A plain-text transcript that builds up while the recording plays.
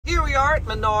we are at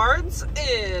Menards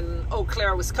in Eau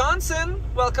Claire, Wisconsin.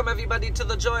 Welcome everybody to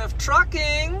the joy of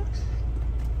trucking.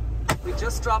 We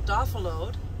just dropped off a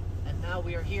load and now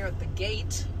we are here at the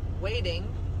gate waiting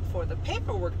for the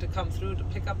paperwork to come through to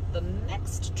pick up the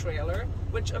next trailer,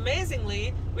 which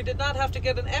amazingly we did not have to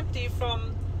get an empty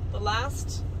from the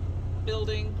last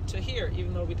building to here,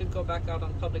 even though we did go back out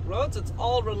on public roads. It's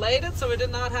all related, so we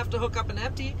did not have to hook up an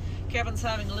empty. Kevin's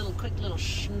having a quick little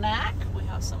snack. We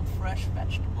have some fresh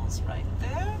vegetables right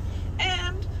there.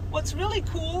 And what's really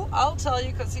cool, I'll tell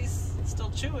you because he's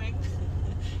still chewing,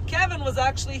 Kevin was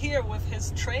actually here with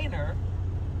his trainer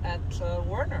at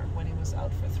Werner when he was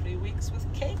out for 3 weeks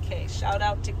with KK. Shout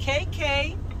out to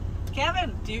KK.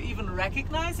 Kevin, do you even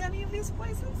recognize any of these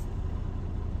places?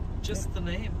 Just the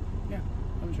name. Yeah,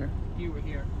 I'm sure. You were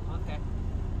here. Okay.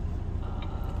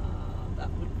 That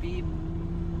would be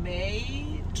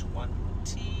May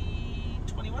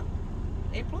 2021?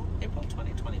 April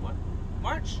 2021?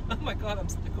 March? Oh my God, I'm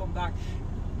still going back.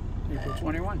 April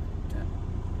 21. Yeah.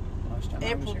 Last time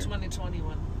April I was here.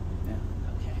 2021. Yeah.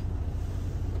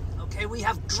 Okay, we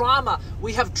have drama.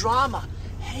 We have drama.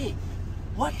 Hey,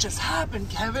 what just happened,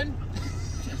 Kevin?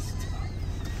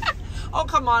 Oh,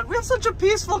 come on. We have such a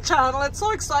peaceful channel. It's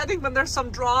so exciting when there's some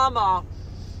drama.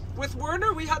 With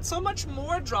Werner, we had so much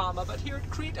more drama, but here at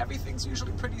CRETE, everything's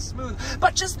usually pretty smooth.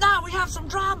 But just now, we have some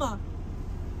drama.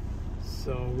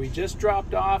 So we just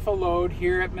dropped off a load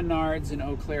here at Menards in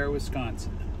Eau Claire,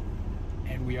 Wisconsin.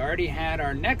 And we already had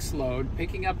our next load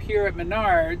picking up here at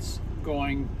Menards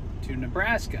going to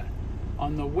Nebraska.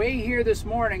 On the way here this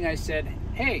morning, I said,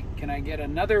 hey, can I get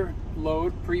another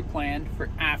load pre-planned for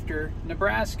after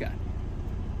Nebraska?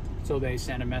 So they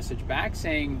sent a message back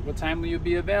saying, what time will you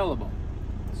be available?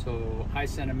 So I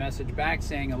sent a message back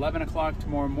saying 11 o'clock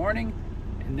tomorrow morning,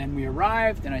 and then we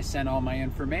arrived and I sent all my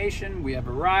information. We have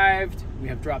arrived, we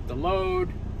have dropped the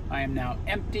load, I am now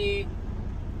empty,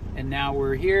 and now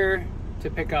we're here to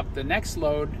pick up the next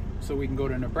load so we can go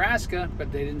to Nebraska,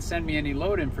 but they didn't send me any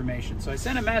load information. So I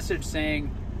sent a message saying,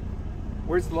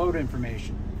 where's the load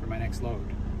information for my next load?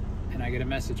 And I get a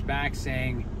message back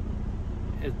saying,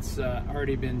 it's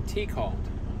already been T-called.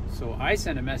 So I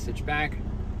sent a message back,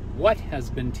 what has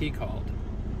been T-called?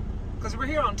 Because we're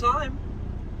here on time.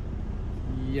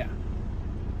 Yeah.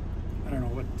 I don't know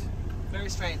what. Very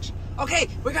strange. Okay,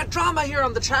 we got drama here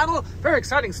on the channel. Very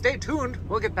exciting. Stay tuned.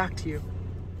 We'll get back to you.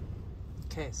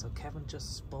 Okay, so Kevin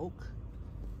just spoke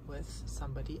with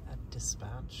somebody at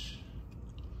dispatch.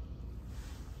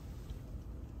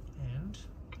 And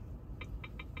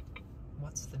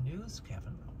what's the news,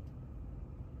 Kevin?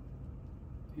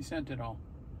 He sent it all.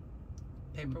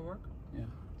 Paperwork? Yeah,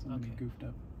 somebody goofed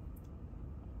up.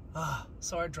 Ah,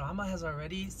 so our drama has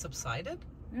already subsided?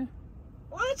 Yeah.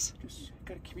 What? Just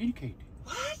gotta communicate.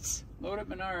 What? Load up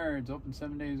Menards, open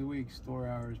 7 days a week, store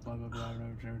hours, blah, blah, blah,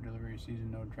 no delivery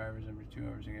season, no drivers every 2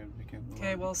 hours.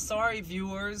 Okay, well, sorry,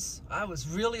 viewers. I was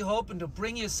really hoping to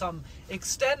bring you some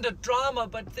extended drama,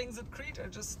 but things at CRETE are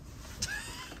just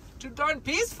too darn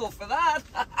peaceful for that.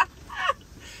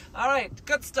 All right,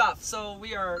 good stuff. So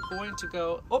we are going to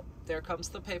go, oh, there comes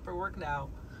the paperwork now.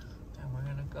 And we're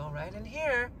gonna go right in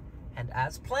here. And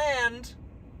as planned,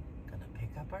 gonna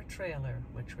pick up our trailer,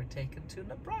 which we're taking to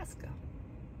Nebraska.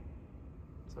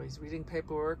 So he's reading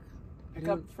paperwork. Pick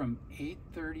up from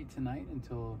 8:30 tonight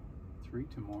until 3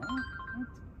 tomorrow?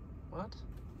 What?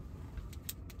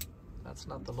 That's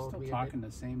not the load we still talking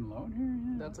the same load here?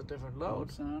 Yeah. That's a different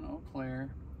load. On Eau Claire.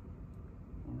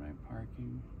 All right,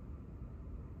 parking.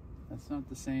 That's not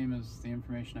the same as the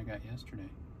information I got yesterday.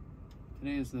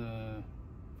 Today is the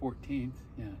 14th.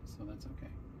 Yeah, so that's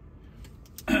okay.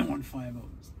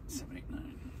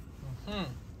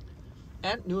 150789.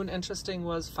 And new and interesting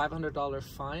was $500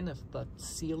 fine if the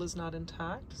seal is not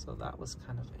intact. So that was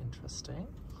kind of interesting.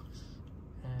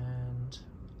 And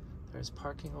there's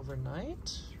parking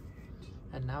overnight.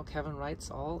 And now Kevin writes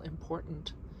all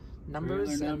important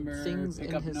numbers and things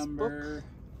in his book.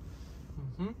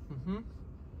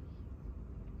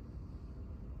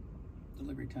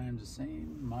 Delivery time's the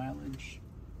same. Mileage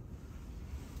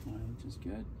is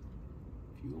good.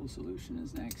 Fuel solution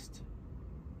is next.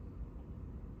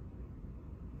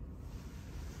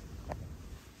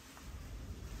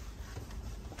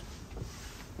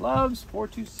 Loves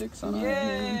 426 on our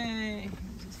Yay!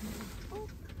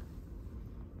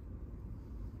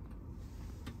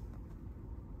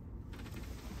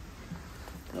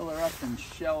 Fill her up in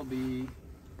Shelby.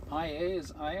 IA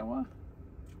is Iowa?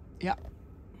 Yeah.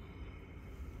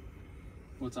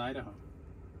 What's Idaho?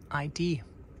 ID.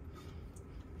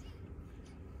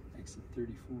 Exit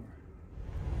 34.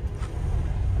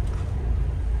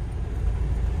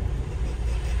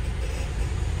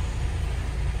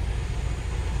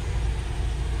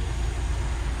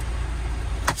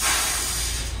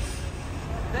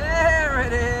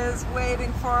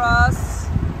 waiting for us.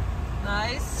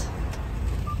 Nice.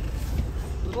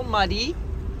 A little muddy.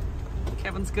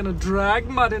 Kevin's gonna drag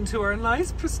mud into our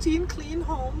nice, pristine, clean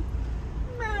home.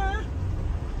 Meh.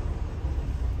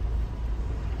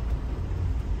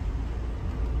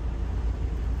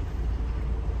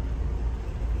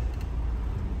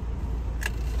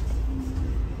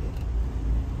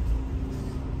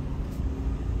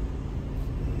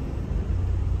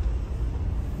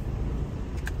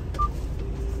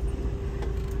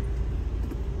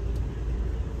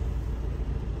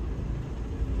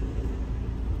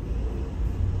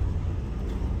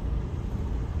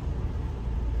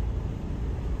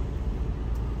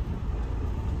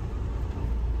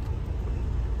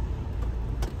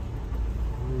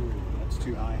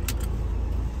 Too high.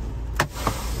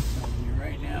 Telling you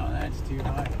right now, that's too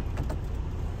high.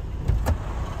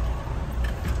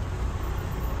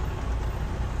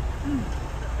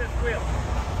 Fifth wheel.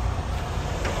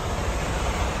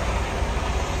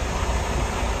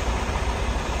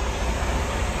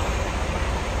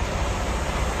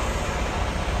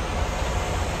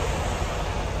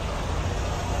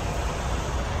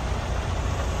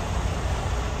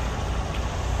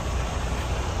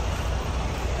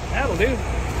 That'll do.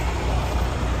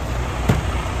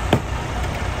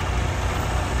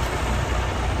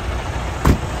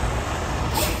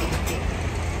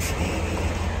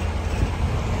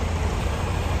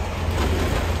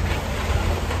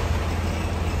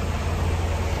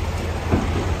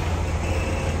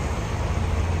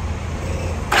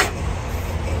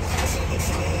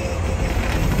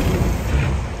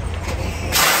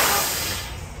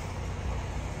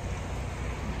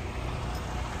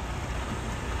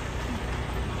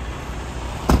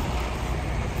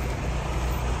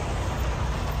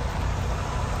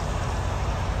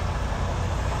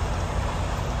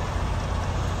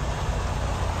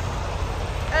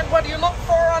 What do you look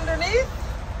for underneath?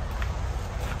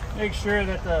 Make sure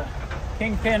that the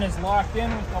kingpin is locked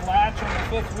in with the latch on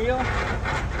the fifth wheel.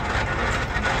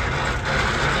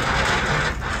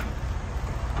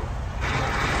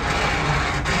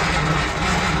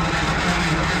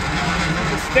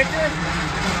 The sticker.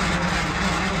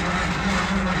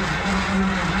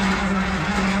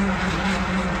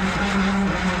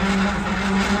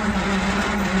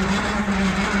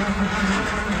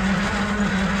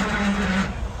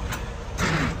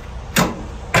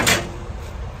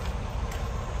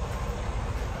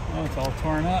 Oh, it's all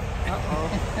torn up. Uh-oh.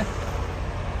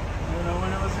 I don't know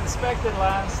when it was inspected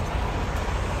last.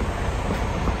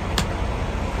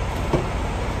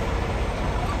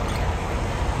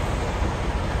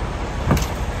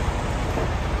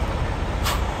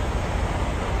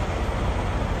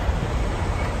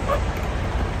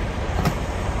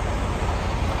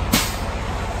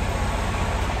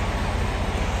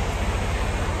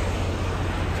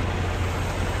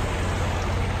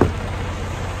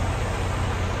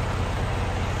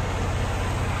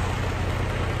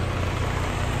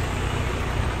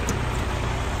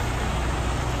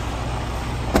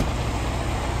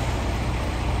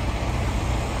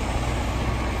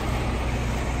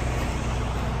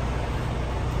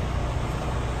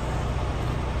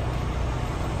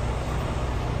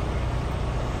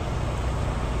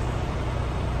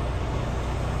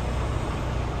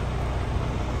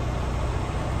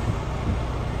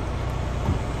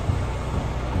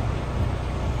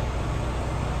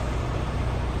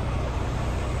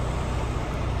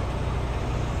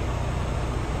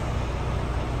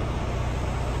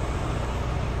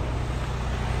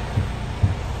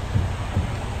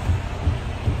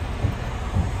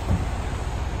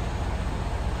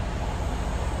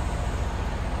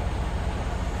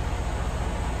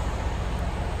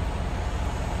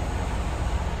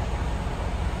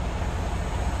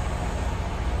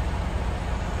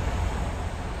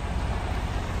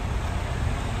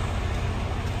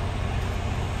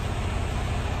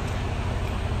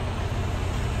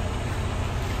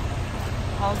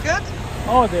 All good?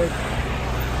 Oh, it did.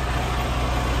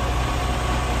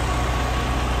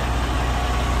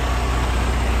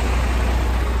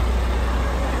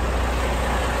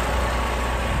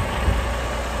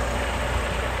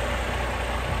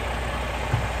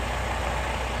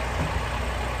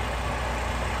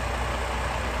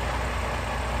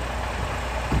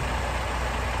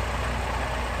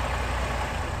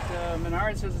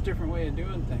 Menards has a different way of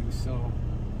doing things, so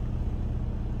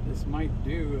this might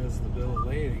do as the bill of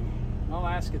lading. I'll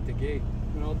ask at the gate,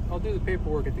 but I'll do the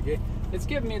paperwork at the gate. It's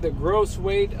giving me the gross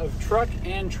weight of truck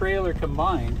and trailer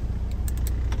combined,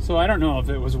 so I don't know if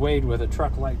it was weighed with a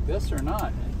truck like this or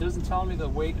not. It doesn't tell me the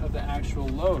weight of the actual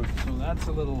load, so that's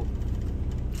a little...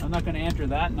 I'm not going to enter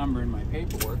that number in my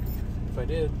paperwork. If I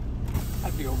did,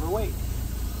 I'd be overweight.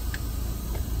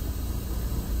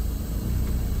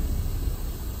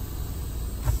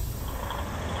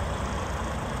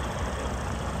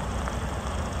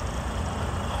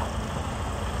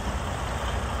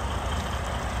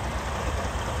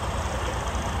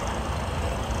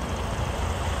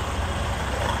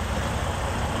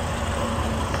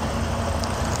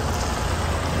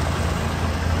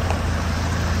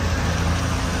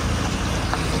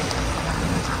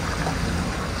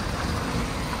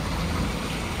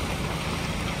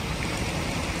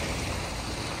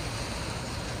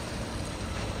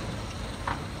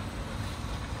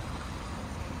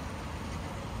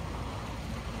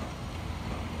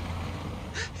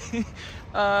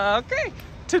 Okay,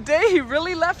 today he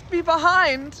really left me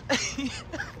behind.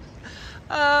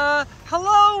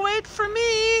 Hello, wait for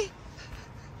me.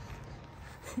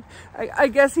 I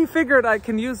guess he figured I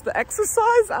can use the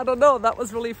exercise. I don't know, that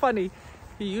was really funny.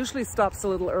 He usually stops a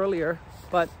little earlier,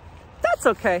 but that's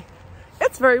okay.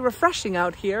 It's very refreshing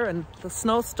out here and the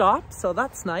snow stopped, so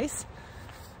that's nice.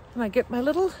 And I get my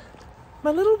little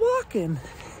walk in.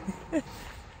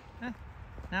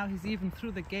 Now he's even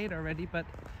through the gate already, but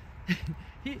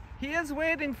he is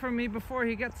waiting for me before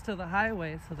he gets to the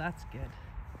highway, so that's good.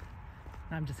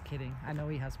 I'm just kidding. I know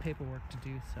he has paperwork to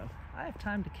do, so I have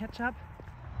time to catch up.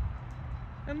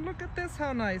 And look at this,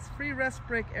 how nice. Free rest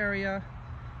break area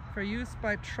for use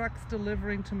by trucks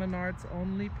delivering to Menards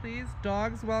only, please.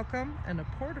 Dogs welcome, and a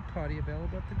porta potty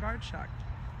available at the guard shack.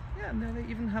 Yeah, and then they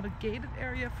even have a gated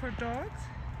area for dogs.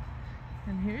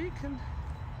 And here you can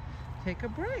take a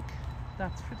break.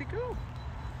 That's pretty cool.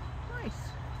 Nice.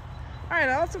 All right,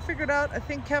 I also figured out, I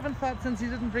think Kevin thought since he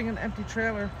didn't bring an empty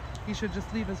trailer, he should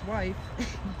just leave his wife.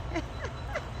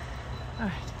 All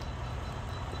right.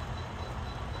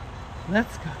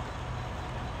 Let's go.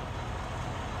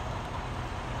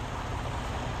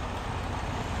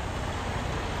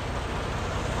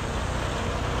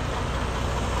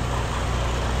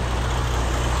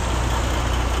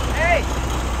 Hey!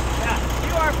 Yeah,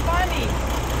 you are funny.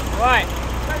 Why?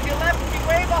 Because you left me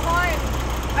way behind.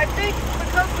 I think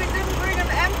because we didn't bring an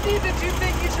empty, did you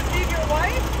think you should leave your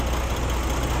wife?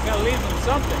 You gotta leave them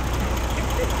something.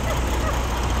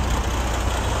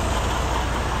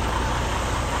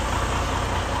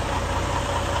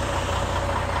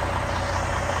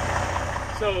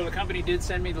 So the company did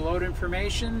send me the load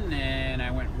information, and I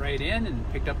went right in and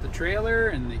picked up the trailer,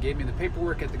 and they gave me the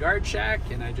paperwork at the guard shack,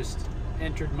 and I just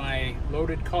entered my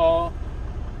loaded call,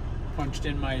 punched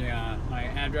in my my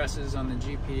addresses on the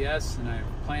GPS, and I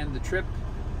planned the trip.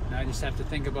 And I just have to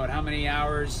think about how many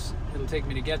hours it'll take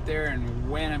me to get there and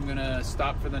when I'm gonna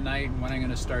stop for the night and when I'm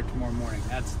gonna start tomorrow morning.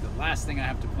 That's the last thing I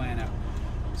have to plan out.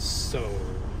 So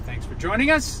thanks for joining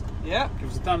us. Yeah. Give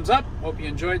us a thumbs up. Hope you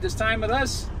enjoyed this time with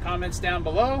us. Comments down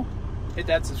below. Hit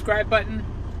that subscribe button.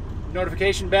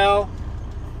 Notification bell.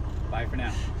 Bye for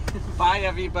now. Bye,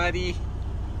 everybody.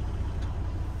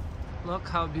 Look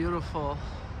how beautiful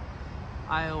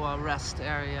Iowa rest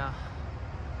area.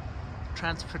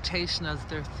 Transportation as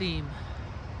their theme.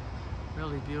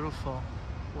 Really beautiful.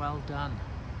 Well done.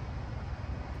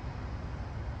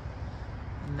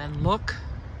 And then look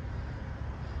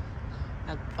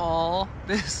at all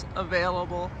this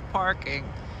available parking.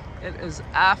 It is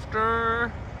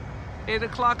after 8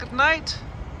 o'clock at night,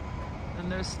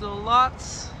 and there's still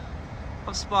lots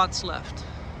of spots left.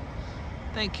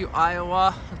 Thank you,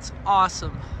 Iowa. That's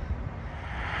awesome.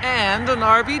 And an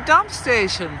RV dump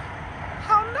station.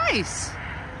 How nice!